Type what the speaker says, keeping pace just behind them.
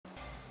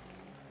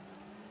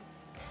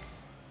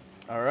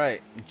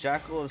Alright,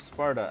 Jackal of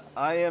Sparta.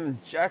 I am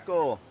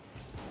Jackal.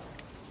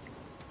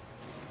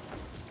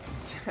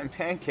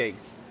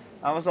 Pancakes.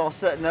 I was all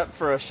setting up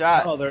for a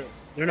shot. Oh, they're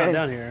not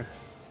down here.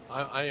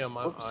 I am.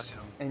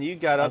 And you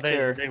got Oh, up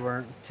there they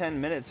weren't.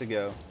 10 minutes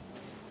ago.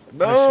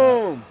 Nice shot.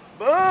 Boom!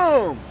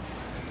 Boom!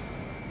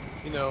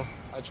 You know,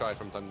 I try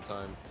from time to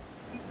time.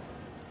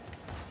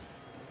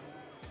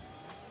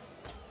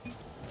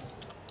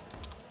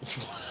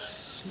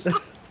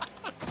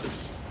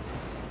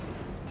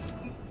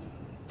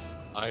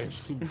 I'm.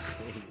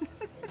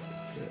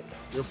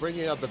 You're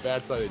bringing out the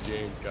bad side of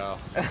James, Kyle.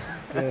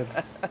 Good.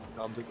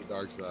 Come to the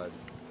dark side.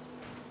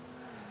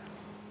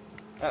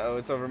 Uh-oh,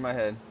 it's over my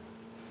head.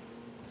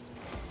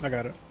 I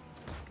got it.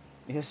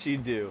 Yes, you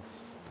do.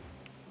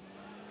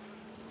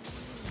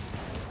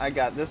 I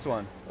got this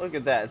one. Look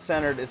at that. It's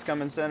centered. It's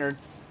coming centered.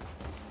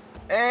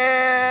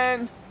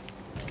 And...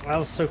 I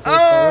was so close.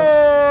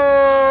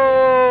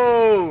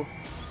 Oh!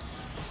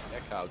 Yeah,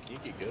 Kyle, can you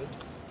get good?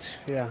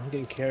 Yeah, I'm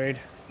getting carried.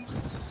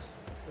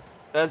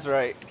 That's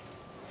right.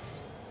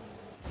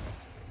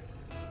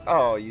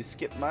 Oh, you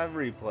skipped my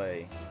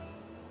replay.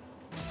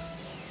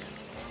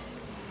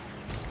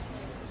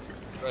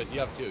 Bryce, you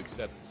have to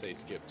accept and say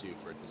skip too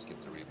for it to skip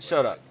to replay.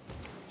 Shut up.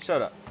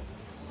 Shut up.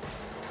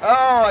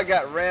 Oh, I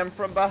got rammed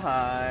from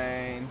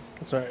behind.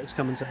 That's alright, it's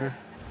coming center.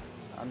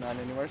 I'm not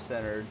anywhere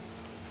centered.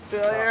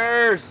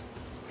 Slayerz!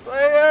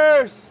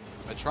 Slayerz!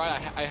 I try.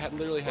 I had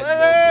literally had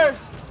Slayerz!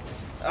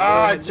 no. Oh,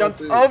 I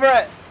jumped over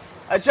it.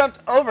 I jumped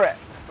over it.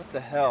 What the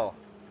hell?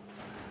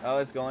 Oh,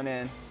 it's going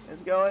in.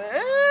 It's going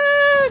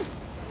in.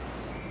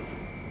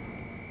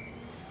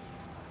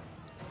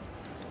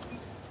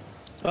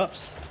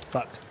 Oops.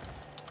 Fuck.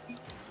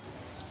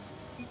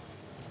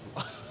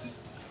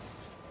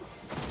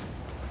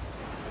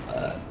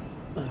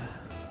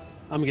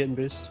 I'm getting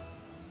boost.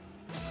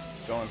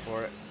 Going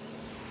for it.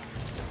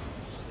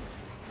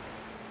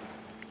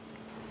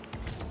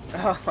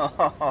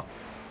 Oh,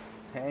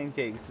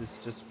 Pancakes is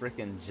just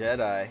freaking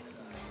Jedi.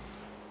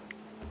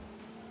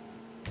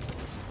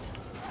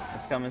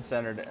 It's coming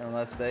centered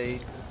unless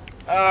they...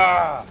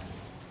 Ah!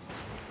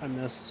 I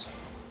missed.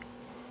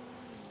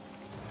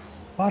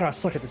 Why do I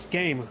suck at this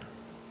game?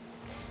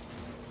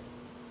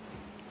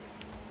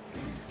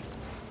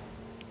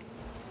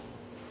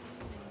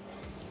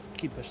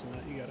 Keep pushing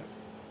that, you got it.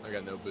 I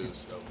got no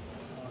boost, so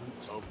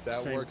hope that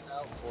Same. works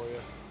out for you.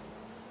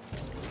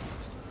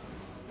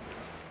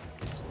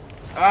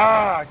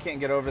 Ah! I can't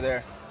get over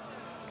there.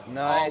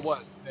 Nice. Oh,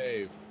 what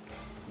save!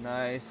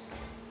 Nice.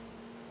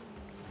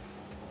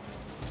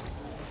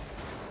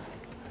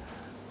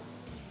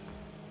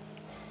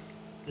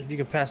 If you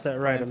can pass that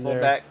right, I'm Pull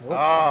there. back. Whoop.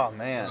 Oh,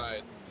 man.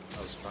 Right.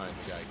 I was trying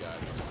to guy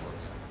before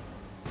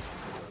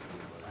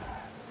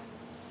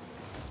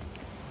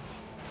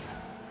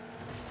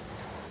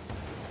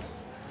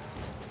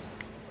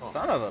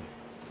Son of a...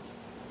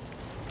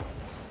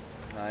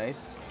 Nice.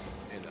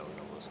 And that was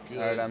almost good.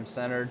 Alright, I'm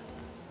centered.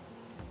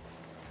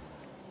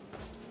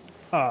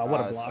 Ah,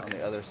 what Oh, a it's block. on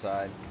the other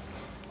side.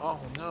 Oh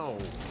no!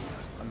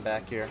 I'm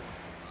back here.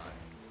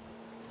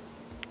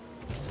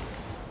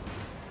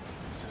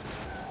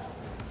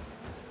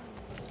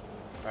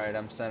 Alright,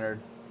 I'm centered.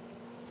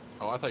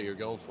 Oh, I thought you were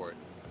going for it.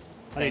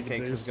 I need to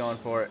Pancakes is boost. going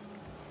for it.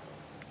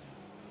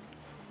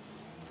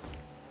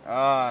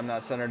 Ah, I'm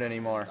not centered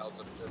anymore. That was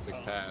a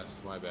perfect pass.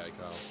 My bad,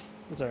 Kyle.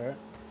 That's alright.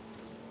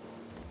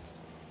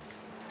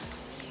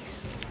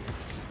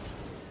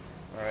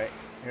 Alright,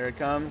 here it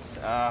comes.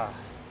 Ah.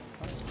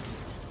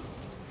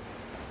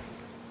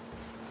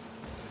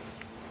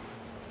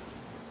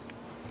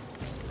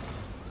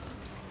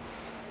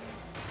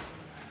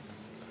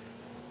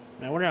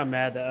 Man, I wonder how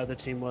mad that other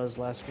team was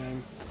last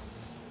game.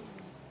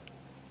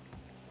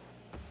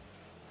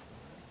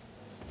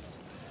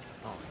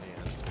 Oh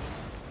man.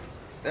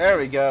 There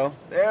we go.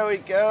 There we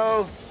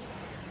go.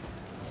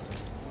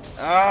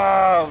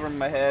 Ah, over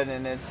my head,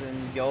 and it's in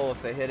goal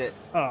if they hit it.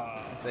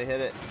 Ah, If they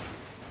hit it.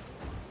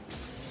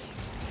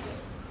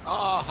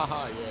 Ah,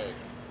 haha, yay.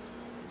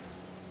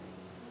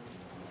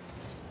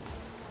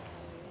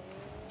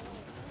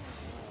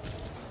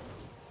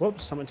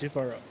 whoops, I went too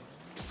far up.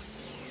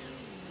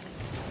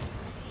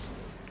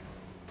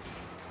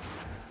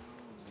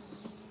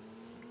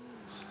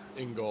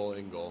 In goal,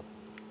 in goal.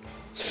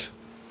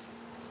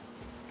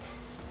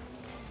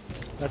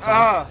 That's all.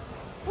 Ah!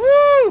 Woo!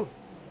 Oh,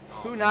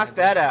 Who knocked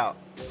that out?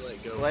 They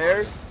let go.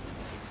 Slayerz?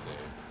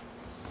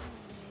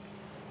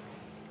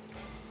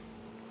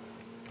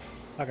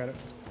 I got it.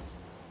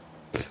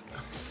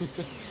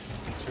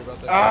 Sure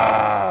about that?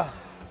 Ah!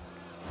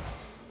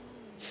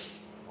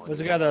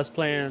 There's a guy that I was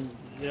playing,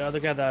 the other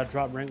guy that I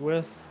dropped rank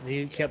with,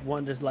 he kept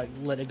wanting to just like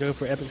let it go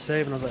for epic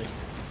save, and I was like,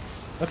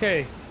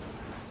 okay,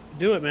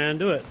 do it, man,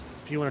 do it,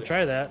 if you want to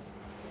try that.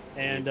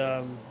 And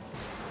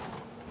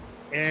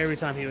every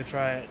time he would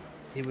try it,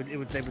 they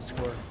would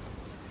score.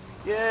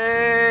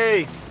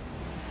 Yay!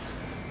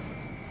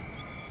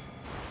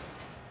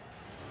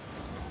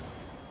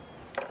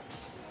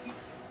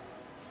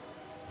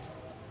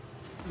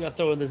 You gotta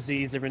throw in the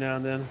Z's every now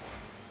and then.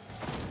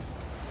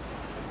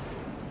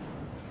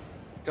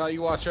 Got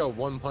you watch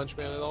One Punch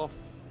Man at all?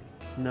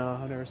 No,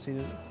 I've never seen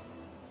it.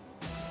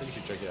 I think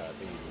you should check it out. I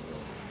think you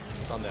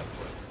will. It's on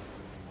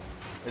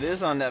Netflix. It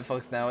is on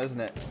Netflix now, isn't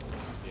it?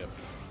 Yep.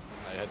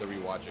 I had to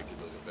rewatch it because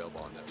it was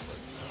available on Netflix.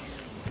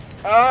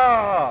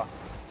 Ah!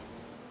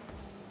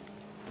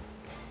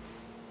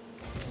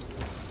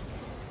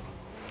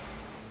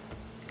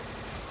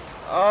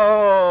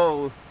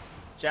 Oh!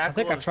 Jackal I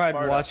think I of tried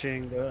Sparta.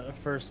 watching the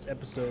first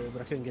episode,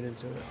 but I couldn't get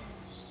into it.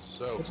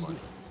 So funny.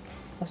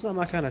 That's not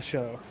my kind of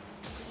show.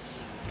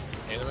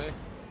 Anime?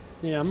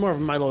 Yeah, I'm more of a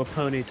My Little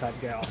Pony type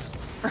gal.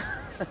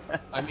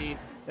 I mean,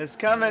 It's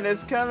coming,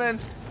 it's coming.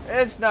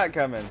 It's not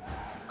coming.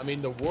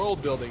 the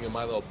world building in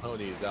My Little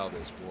Pony is out of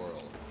this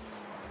world.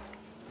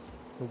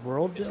 The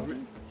world It's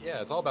building?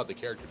 Yeah, it's all about the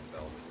character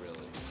development,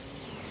 really.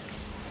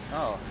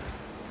 Oh.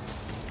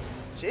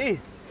 Jeez.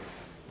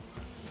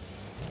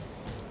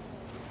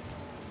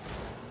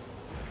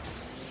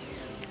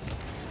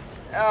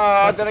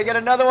 Oh, did I get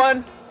another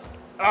one?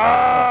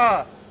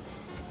 Ah!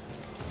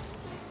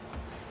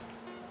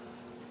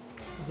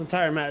 This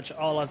entire match,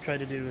 all I've tried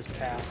to do is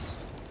pass.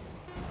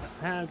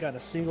 I haven't got a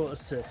single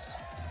assist.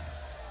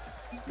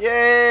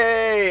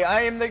 Yay!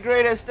 I am the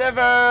greatest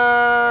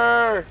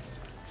ever!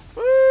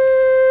 Woo!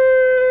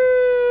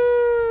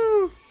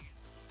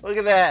 Look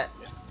at that!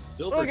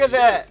 Silver Look at two.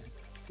 that!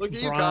 Look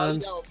at you, Kyle. You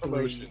Bronze got a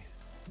promotion.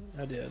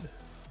 3. I did.